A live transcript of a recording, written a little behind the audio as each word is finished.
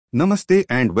Namaste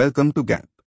and welcome to GAP.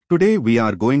 Today we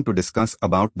are going to discuss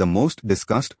about the most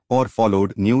discussed or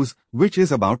followed news, which is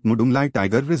about Mudumalai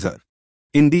Tiger Reserve.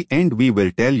 In the end we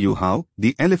will tell you how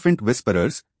the Elephant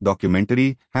Whisperers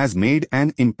documentary has made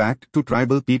an impact to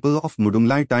tribal people of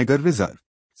Mudumalai Tiger Reserve.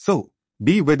 So,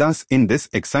 be with us in this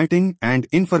exciting and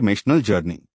informational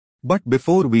journey. But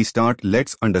before we start,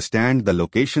 let's understand the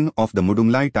location of the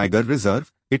Mudumalai Tiger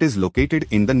Reserve. It is located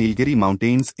in the Nilgiri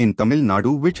Mountains in Tamil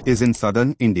Nadu, which is in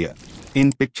southern India.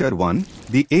 In picture 1,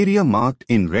 the area marked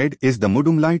in red is the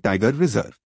Mudumalai Tiger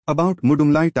Reserve. About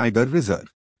Mudumalai Tiger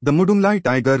Reserve. The Mudumalai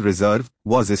Tiger Reserve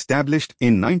was established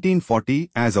in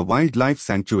 1940 as a wildlife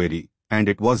sanctuary, and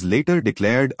it was later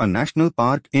declared a national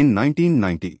park in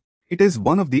 1990. It is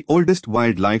one of the oldest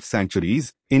wildlife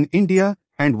sanctuaries in India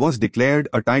and was declared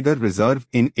a tiger reserve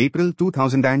in April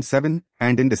 2007,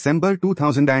 and in December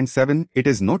 2007 it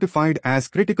is notified as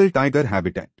critical tiger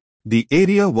habitat. The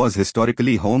area was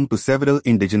historically home to several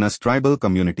indigenous tribal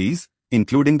communities,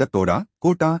 including the Toda,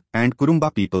 Kota and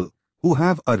Kurumba people, who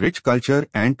have a rich culture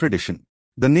and tradition.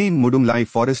 The name Mudumalai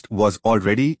Forest was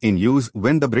already in use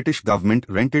when the British government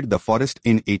rented the forest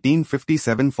in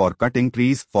 1857 for cutting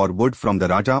trees for wood from the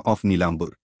Raja of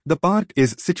Nilambur. The park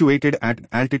is situated at an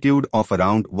altitude of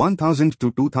around 1000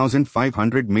 to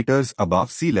 2500 meters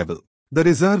above sea level. The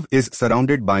reserve is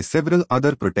surrounded by several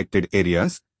other protected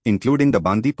areas, including the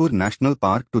Bandipur National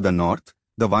Park to the north,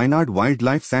 the Wayanad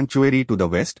Wildlife Sanctuary to the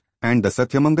west, and the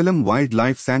Satyamangalam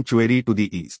Wildlife Sanctuary to the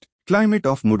east. Climate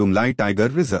of Mudumalai Tiger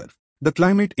Reserve. The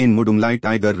climate in Mudumalai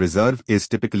Tiger Reserve is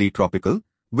typically tropical,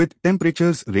 with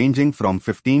temperatures ranging from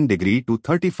 15 degree to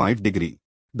 35 degree.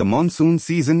 The monsoon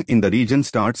season in the region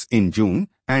starts in June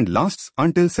and lasts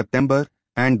until September,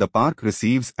 and the park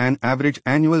receives an average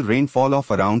annual rainfall of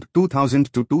around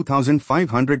 2000 to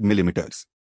 2500 millimeters.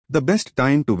 The best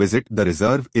time to visit the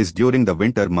reserve is during the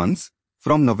winter months,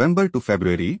 from November to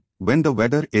February, when the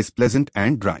weather is pleasant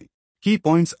and dry. Key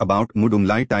points about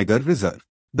Mudumalai Tiger Reserve.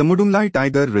 The Mudumalai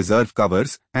Tiger Reserve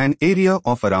covers an area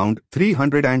of around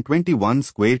 321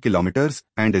 square kilometers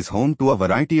and is home to a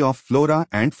variety of flora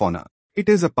and fauna. It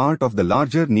is a part of the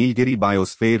larger Nilgiri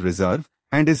Biosphere Reserve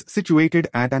and is situated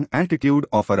at an altitude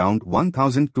of around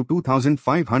 1000 to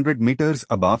 2500 meters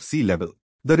above sea level.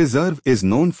 The reserve is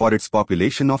known for its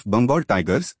population of Bengal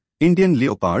tigers, Indian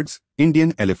leopards,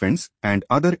 Indian elephants, and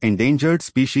other endangered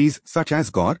species such as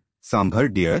gaur, sambhar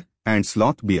deer, and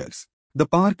sloth bears. The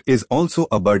park is also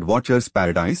a birdwatcher's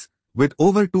paradise, with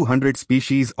over 200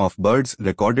 species of birds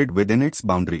recorded within its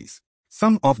boundaries.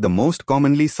 Some of the most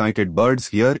commonly sighted birds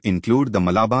here include the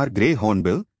Malabar grey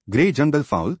hornbill, grey jungle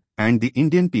fowl, and the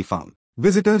Indian peafowl.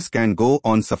 Visitors can go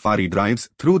on safari drives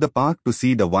through the park to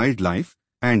see the wildlife,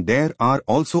 and there are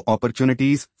also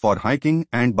opportunities for hiking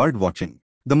and bird watching.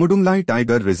 The Mudumalai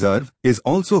Tiger Reserve is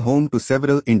also home to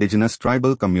several indigenous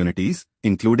tribal communities,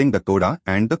 including the Toda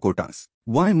and the Kotas.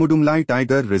 Why Mudumalai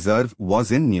Tiger Reserve was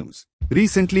in news?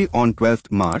 Recently on 12th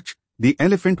March, the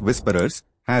Elephant Whisperers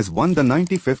has won the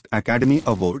 95th Academy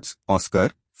Awards,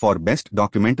 Oscar, for Best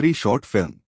Documentary Short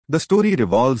Film. The story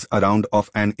revolves around of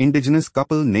an indigenous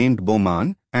couple named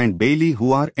Bowman and Bailey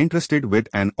who are interested with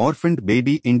an orphaned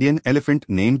baby Indian elephant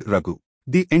named Raghu.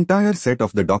 The entire set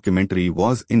of the documentary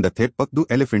was in the Thepakdu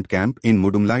Elephant Camp in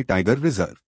Mudumalai Tiger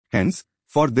Reserve. Hence,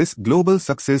 for this global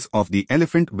success of the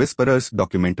Elephant Whisperers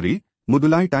documentary,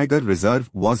 Mudumalai Tiger Reserve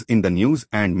was in the news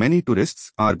and many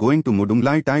tourists are going to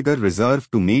Mudumalai Tiger Reserve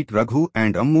to meet Raghu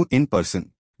and Ammu in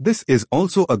person. This is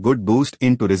also a good boost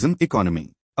in tourism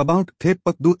economy. About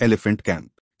Thepakdu Elephant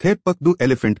Camp. Thepakdu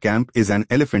Elephant Camp is an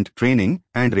elephant training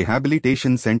and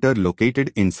rehabilitation center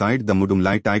located inside the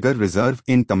Mudumalai Tiger Reserve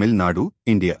in Tamil Nadu,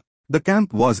 India. The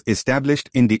camp was established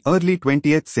in the early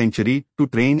 20th century to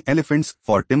train elephants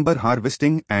for timber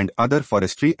harvesting and other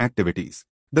forestry activities.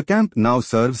 The camp now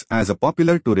serves as a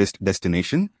popular tourist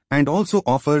destination and also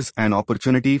offers an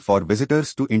opportunity for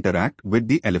visitors to interact with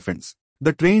the elephants.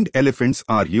 The trained elephants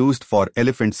are used for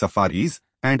elephant safaris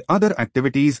and other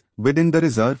activities within the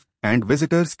reserve, and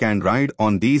visitors can ride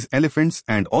on these elephants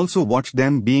and also watch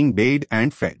them being bathed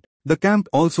and fed. The camp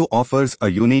also offers a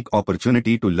unique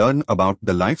opportunity to learn about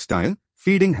the lifestyle,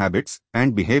 feeding habits,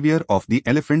 and behavior of the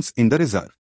elephants in the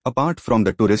reserve. Apart from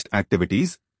the tourist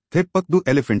activities, Thepakdu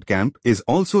Elephant Camp is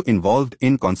also involved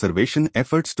in conservation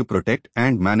efforts to protect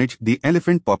and manage the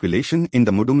elephant population in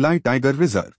the Mudumalai Tiger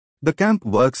Reserve. The camp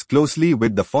works closely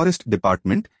with the Forest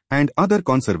Department and other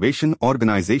conservation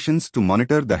organizations to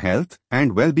monitor the health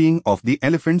and well-being of the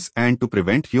elephants and to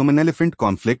prevent human-elephant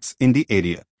conflicts in the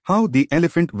area. How the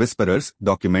Elephant Whisperers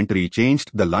documentary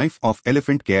changed the life of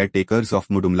elephant caretakers of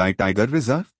Mudumalai Tiger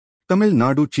Reserve. Tamil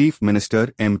Nadu Chief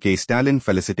Minister M.K. Stalin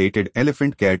felicitated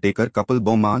elephant caretaker couple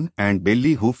Bowman and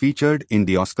Bailey, who featured in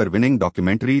the Oscar-winning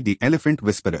documentary The Elephant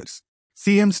Whisperers.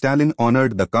 CM Stalin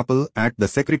honored the couple at the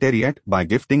Secretariat by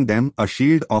gifting them a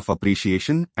shield of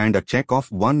appreciation and a cheque of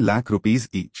 1 lakh rupees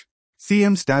each.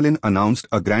 CM Stalin announced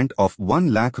a grant of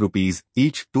 1 lakh rupees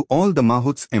each to all the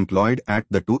mahouts employed at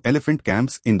the 2 elephant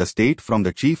camps in the state from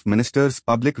the Chief Minister's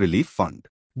Public Relief Fund.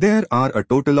 There are a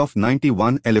total of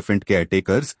 91 elephant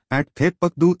caretakers at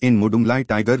Thepakdu in Mudumalai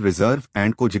Tiger Reserve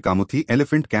and Kojikamuthi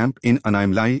Elephant Camp in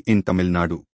Anaimalai in Tamil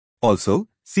Nadu. Also,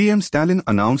 CM Stalin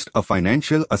announced a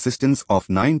financial assistance of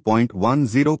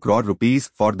 9.10 crore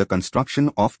rupees for the construction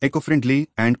of eco-friendly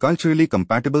and culturally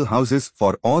compatible houses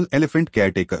for all elephant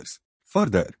caretakers.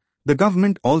 Further, the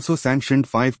government also sanctioned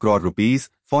 5 crore rupees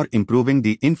for improving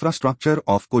the infrastructure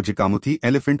of Kojikamuthi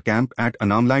Elephant Camp at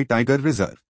Anaimalai Tiger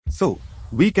Reserve. So,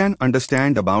 we can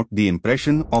understand about the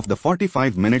impression of the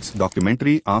 45 minutes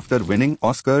documentary after winning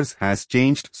Oscars has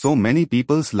changed so many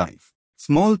people's life.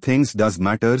 Small things does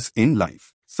matters in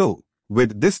life. So,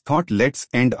 with this thought, let's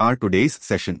end our today's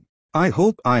session. I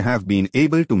hope I have been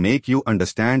able to make you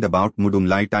understand about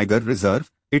Mudumalai Tiger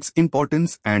Reserve, its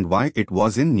importance and why it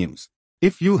was in news.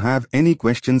 If you have any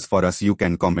questions for us, you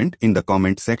can comment in the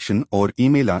comment section or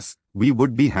email us. We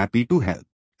would be happy to help.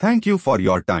 Thank you for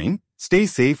your time. Stay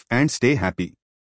safe and stay happy.